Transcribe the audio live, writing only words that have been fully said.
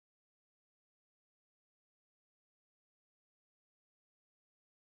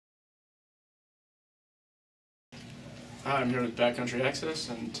Hi, I'm here with Backcountry Access,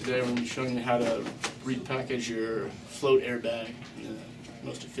 and today we're going to be showing you how to repackage your float airbag in the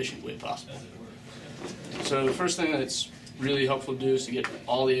most efficient way possible. So the first thing that's really helpful to do is to get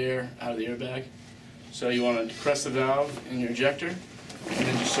all the air out of the airbag. So you want to depress the valve in your ejector, and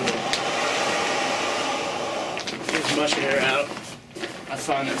then just sort of get as much air out. I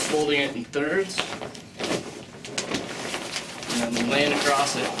find that folding it in thirds, and then laying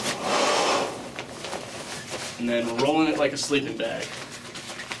across it, and then rolling it like a sleeping bag.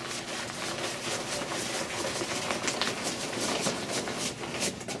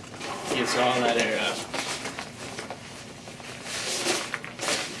 Gets all that air out.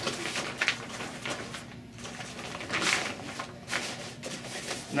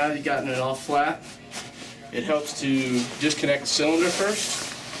 Now that you've gotten it all flat, it helps to disconnect the cylinder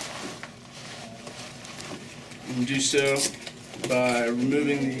first. And do so by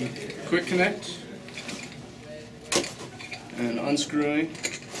removing the quick connect and unscrewing.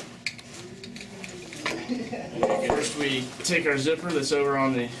 First we take our zipper that's over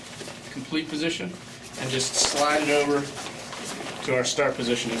on the complete position and just slide it over to our start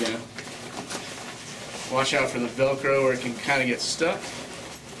position again. Watch out for the Velcro where it can kind of get stuck.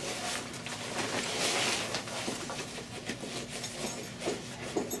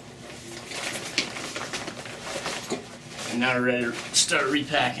 And now we're ready to start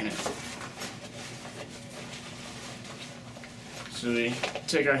repacking it. So we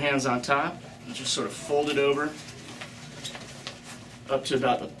take our hands on top and just sort of fold it over up to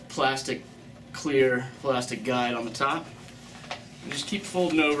about the clear plastic guide on the top. And just keep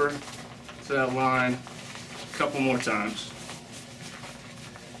folding over to that line a couple more times.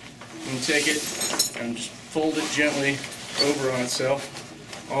 And take it and just fold it gently over on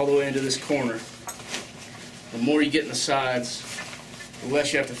itself all the way into this corner. The more you get in the sides, the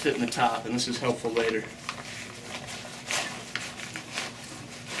less you have to fit in the top, and this is helpful later.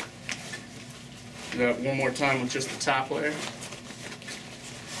 Do that one more time with just the top layer.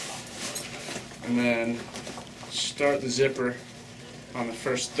 And then start the zipper on the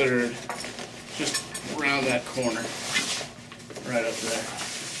first third, just around that corner, right up there.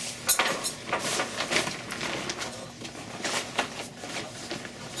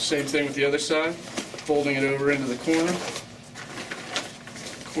 Same thing with the other side. Folding it over into the corner,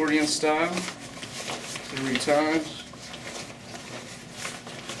 accordion style, 3 times,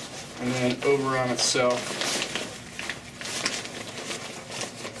 and then over on itself.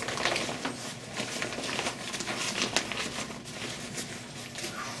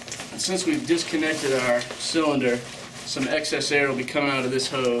 And since we've disconnected our cylinder, some excess air will be coming out of this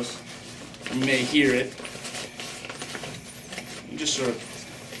hose. You may hear it. You just sort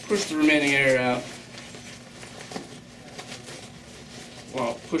of push the remaining air out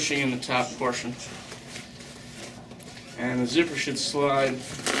while pushing in the top portion. And the zipper should slide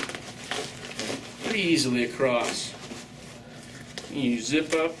pretty easily across. You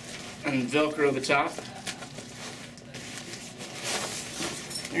zip up and Velcro the top.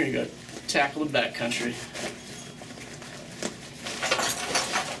 Here you go. Tackle the backcountry.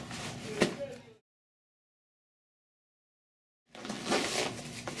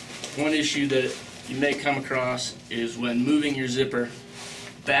 One issue that you may come across is when moving your zipper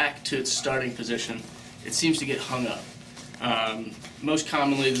back to its starting position, it seems to get hung up. Most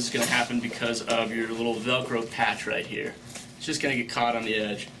commonly this is going to happen because of your little Velcro patch right here. It's just going to get caught on the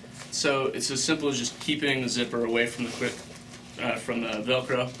edge. So it's as simple as just keeping the zipper away from the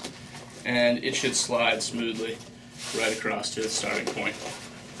Velcro, and it should slide smoothly right across to its starting point.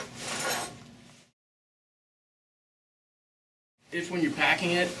 If when you're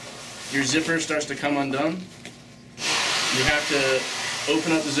packing it, your zipper starts to come undone, you have to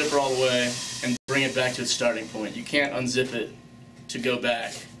open up the zipper all the way and bring it back to its starting point. You can't unzip it to go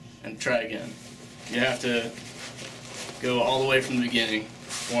back and try again. You have to go all the way from the beginning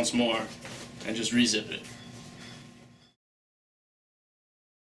once more and just re-zip it.